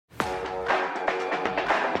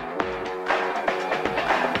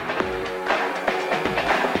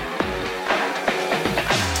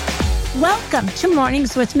Welcome to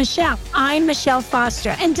Mornings with Michelle. I'm Michelle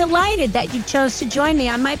Foster and delighted that you chose to join me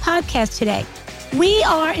on my podcast today. We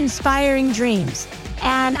are inspiring dreams,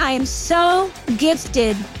 and I am so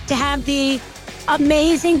gifted to have the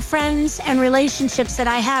amazing friends and relationships that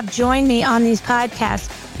I have join me on these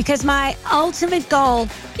podcasts, because my ultimate goal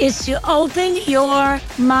is to open your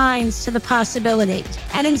minds to the possibilities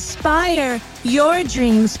and inspire your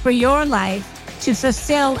dreams for your life to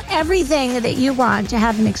fulfill everything that you want to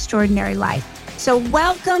have an extraordinary life. So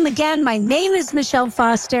welcome again. My name is Michelle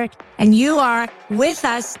Foster, and you are with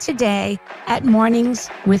us today at Mornings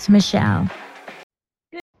with Michelle.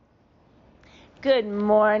 Good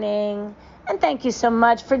morning, and thank you so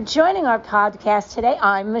much for joining our podcast today.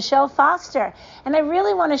 I'm Michelle Foster, and I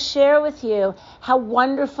really want to share with you how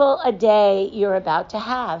wonderful a day you're about to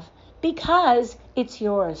have, because it's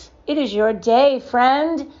yours. It is your day,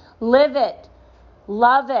 friend. Live it.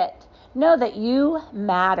 Love it. Know that you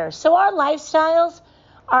matter. So our lifestyles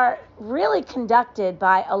are really conducted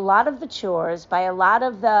by a lot of the chores, by a lot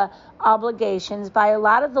of the obligations, by a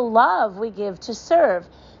lot of the love we give to serve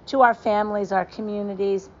to our families, our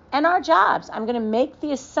communities, and our jobs. I'm going to make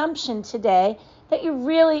the assumption today that you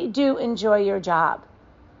really do enjoy your job.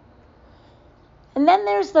 And then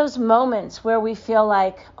there's those moments where we feel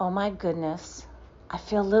like, oh my goodness, I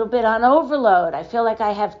feel a little bit on overload. I feel like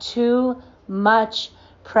I have too much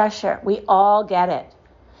pressure. We all get it.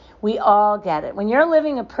 We all get it. When you're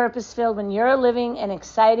living a purpose-filled, when you're living an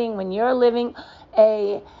exciting, when you're living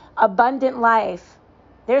a abundant life,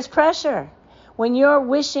 there's pressure. When you're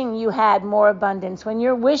wishing you had more abundance, when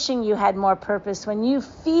you're wishing you had more purpose, when you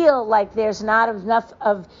feel like there's not enough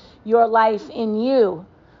of your life in you,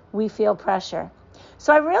 we feel pressure.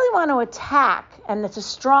 So I really want to attack, and it's a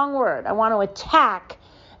strong word, I want to attack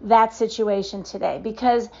that situation today,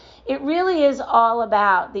 because it really is all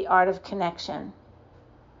about the art of connection.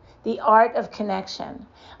 The art of connection.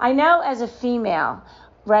 I know as a female,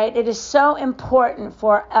 right, it is so important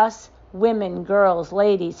for us women, girls,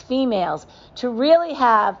 ladies, females, to really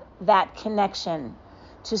have that connection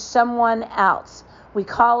to someone else. We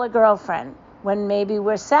call a girlfriend when maybe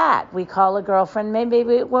we're sad. We call a girlfriend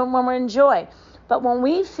maybe when we're in joy. But when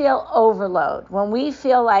we feel overload, when we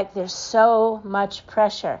feel like there's so much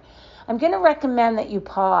pressure, I'm going to recommend that you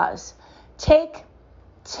pause. Take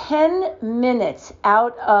 10 minutes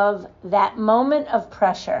out of that moment of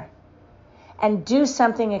pressure and do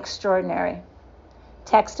something extraordinary.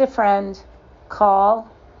 Text a friend,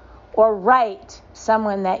 call, or write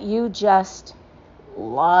someone that you just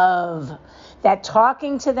love. That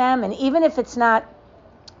talking to them, and even if it's not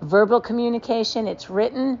verbal communication, it's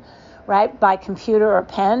written, right, by computer or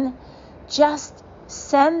pen, just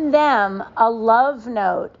send them a love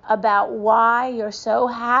note about why you're so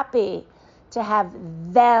happy to have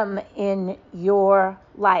them in your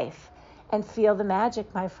life. And feel the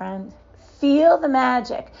magic, my friend. Feel the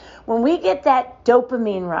magic. When we get that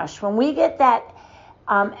dopamine rush, when we get that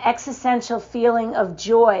existential feeling of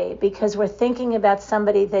joy because we're thinking about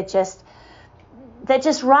somebody that just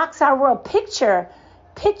rocks our world. Picture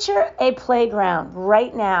a playground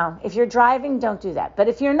right now. If you're driving, don't do that. But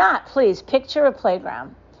if you're not, please picture a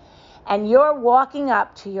playground. And you're walking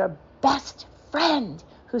up to your best friend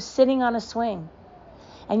who's sitting on a swing.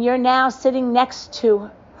 And you're now sitting next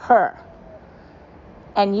to her.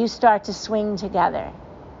 And you start to swing together.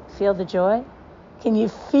 Feel the joy? Can you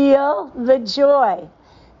feel the joy?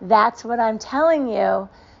 That's what I'm telling you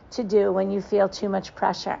to do when you feel too much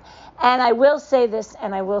pressure. And I will say this,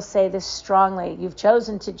 and I will say this strongly. You've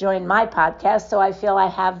chosen to join my podcast, so I feel I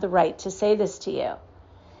have the right to say this to you.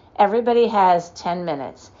 Everybody has 10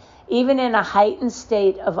 minutes. Even in a heightened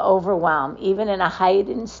state of overwhelm, even in a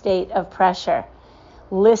heightened state of pressure,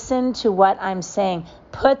 listen to what I'm saying.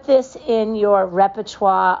 Put this in your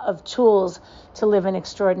repertoire of tools to live an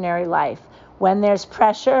extraordinary life. When there's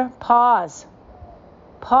pressure, pause.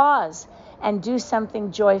 Pause and do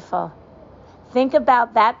something joyful. Think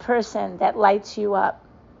about that person that lights you up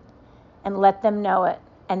and let them know it,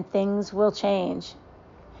 and things will change.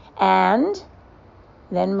 And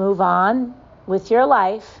then move on with your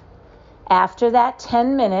life after that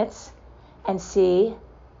 10 minutes and see,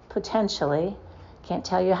 potentially, can't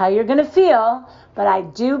tell you how you're going to feel, but I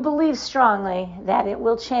do believe strongly that it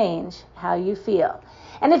will change how you feel.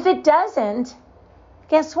 And if it doesn't,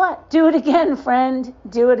 guess what? Do it again, friend.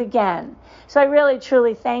 Do it again. So I really,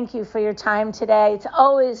 truly thank you for your time today. It's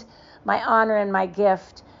always my honor and my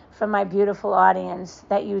gift from my beautiful audience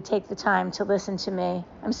that you take the time to listen to me.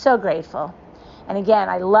 I'm so grateful. And again,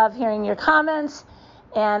 I love hearing your comments,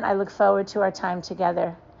 and I look forward to our time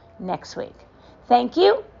together next week. Thank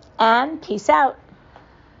you, and peace out.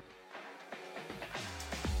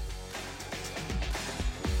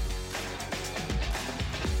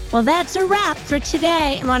 Well, that's a wrap for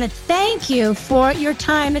today. I want to thank you for your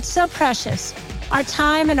time. It's so precious. Our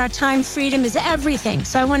time and our time freedom is everything.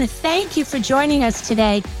 So I want to thank you for joining us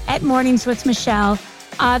today at Mornings with Michelle.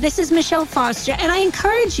 This is Michelle Foster, and I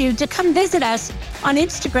encourage you to come visit us on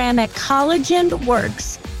Instagram at Collagen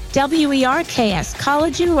Works, WERKS,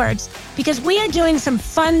 Collagen Works, because we are doing some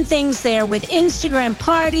fun things there with Instagram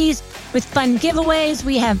parties, with fun giveaways.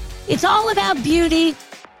 It's all about beauty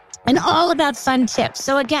and all about fun tips.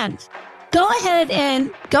 So again, go ahead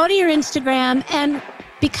and go to your Instagram and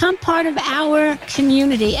become part of our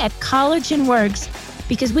community at Collagen Works,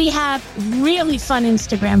 because we have really fun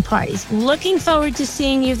Instagram parties. Looking forward to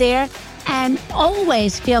seeing you there. And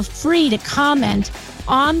always feel free to comment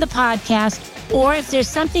on the podcast, or if there's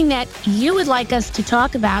something that you would like us to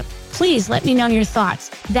talk about, please let me know your thoughts.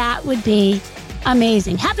 That would be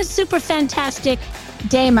amazing. Have a super fantastic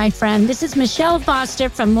day, my friend. This is Michelle Foster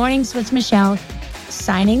from Mornings with Michelle,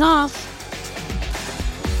 signing off.